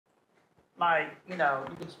Like, you know,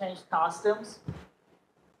 you can change costumes.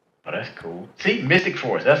 Oh, that's cool. See, Mystic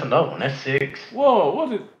Force. That's another one. That's 6. Whoa,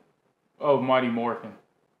 what's it? Oh, Mighty Morphin.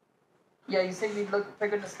 Yeah, you see me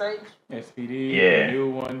picking the stage? SPD, Yeah. the new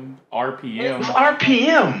one, RPM. It's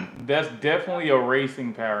RPM. That's definitely a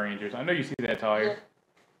racing Power Rangers. I know you see that tire.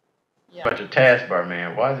 Yeah. Bunch of taskbar,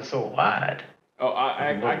 man. Why is it so wide? Oh,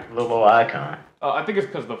 little icon. I think it's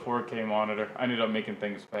because the 4K monitor. I ended up making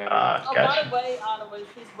things faster. By Gotcha. the way,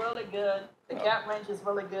 she's really good. The Cat Ranger's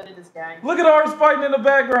really good in this game. Look at ours fighting in the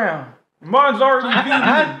background. Mine's already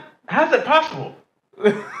beaten. How's it possible?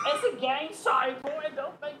 It's a game cycle. It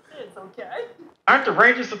don't make sense, okay? Aren't the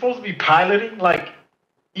Rangers supposed to be piloting, like,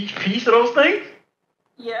 each piece of those things?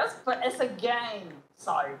 Yes, but it's a game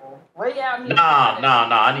cycle. Way out here. Nah.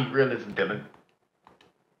 I need realism, Dylan.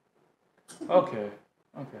 Okay.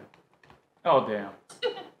 Oh, damn.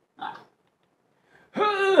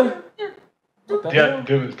 What the hell?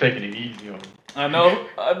 Dylan's taking it easy on me. I know.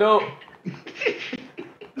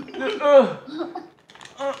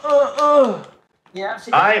 Yeah, He's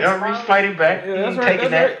fighting back. Yeah, He's taking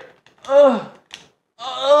that. Right.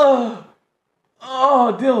 Oh,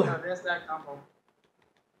 Dylan. No, there's that combo.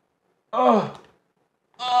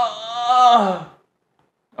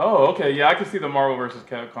 Oh, okay. Yeah, I can see the Marvel vs.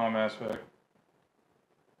 Capcom aspect.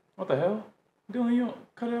 What the hell? Dylan, you don't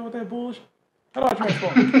cut out with that bullshit? How do I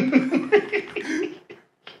transform?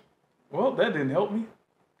 Well, that didn't help me.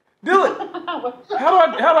 Dylan, how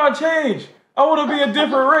do I change? I want to be a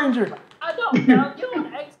different Ranger. I don't know. You're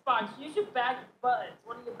on Xbox. Use your back buttons.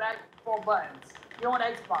 What are your back 4 buttons? You're on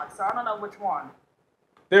Xbox, so I don't know which one.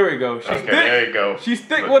 There we go. There you go. She's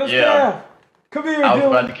thick with a staff. Come here, Dylan. I was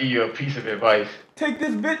about to give you a piece of advice. Take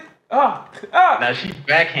this bit. Now she's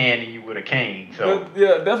backhanding you with a cane, so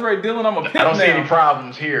yeah, that's right, Dylan. I'm a pimp now. I don't see any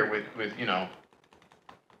problems here with you know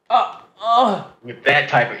with that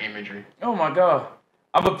type of imagery. Oh my God,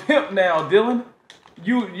 I'm a pimp now, Dylan.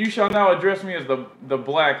 You shall now address me as the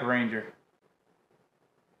Black Ranger.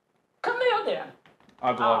 Come here, then.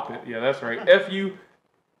 I blocked it. Yeah, that's right. F you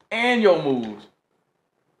and your moves.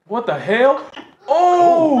 What the hell?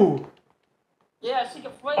 Oh! Yeah, she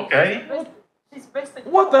can play. Okay. She's basically.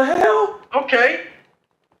 What the hell? Okay.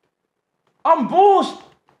 I'm bullshit.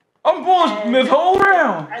 This whole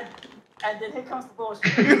round. And then here comes the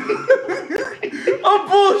bullshit. I'm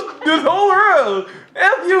bullshit this whole round.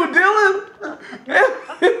 F you, Dylan.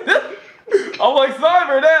 I'm like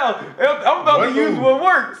Psiber now. I'm about to use what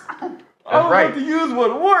works. About to use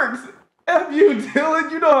what works. F you, Dylan.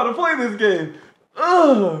 You know how to play this game.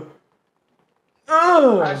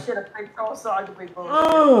 I should have picked also I could be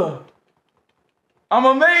bullshit. I'm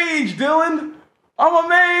a mage, Dylan. I'm a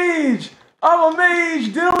mage,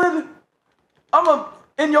 Dylan.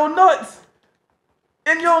 In your nuts.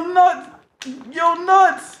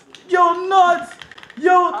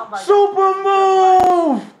 Super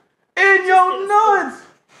move. In your nuts.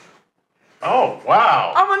 Oh,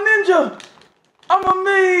 wow. I'm a ninja. I'm a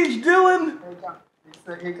mage, Dylan.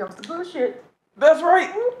 Here comes the bullshit. That's right.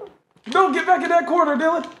 Don't get back in that corner,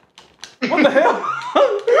 Dylan. What the hell?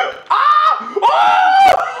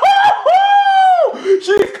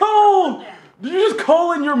 She's cold. Did you just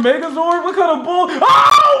call in your Megazord? What kind of bull?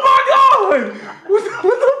 Oh my God! What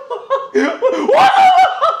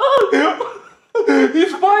the?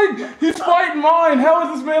 He's fighting mine. How is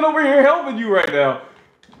this man over here helping you right now?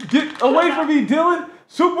 Get away from me, Dylan.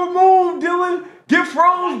 Super move, Dylan. Get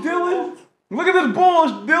froze, Dylan. Look at this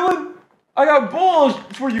bulls, Dylan. I got bulls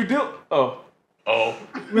for you, Dylan. Oh. How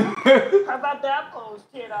about that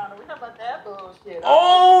bullshit on it? How about that bullshit?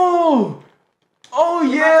 Oh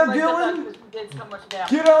yeah, Dylan.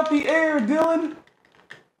 Get out the air, Dylan.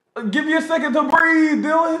 Give me a second to breathe,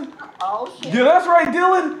 Dylan. Oh shit. Yeah, that's right,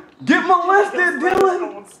 Dylan. Get molested,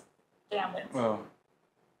 Dylan. Damn it. Oh.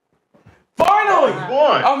 Finally,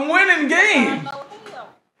 Won. I'm winning games.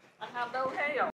 I have no hell.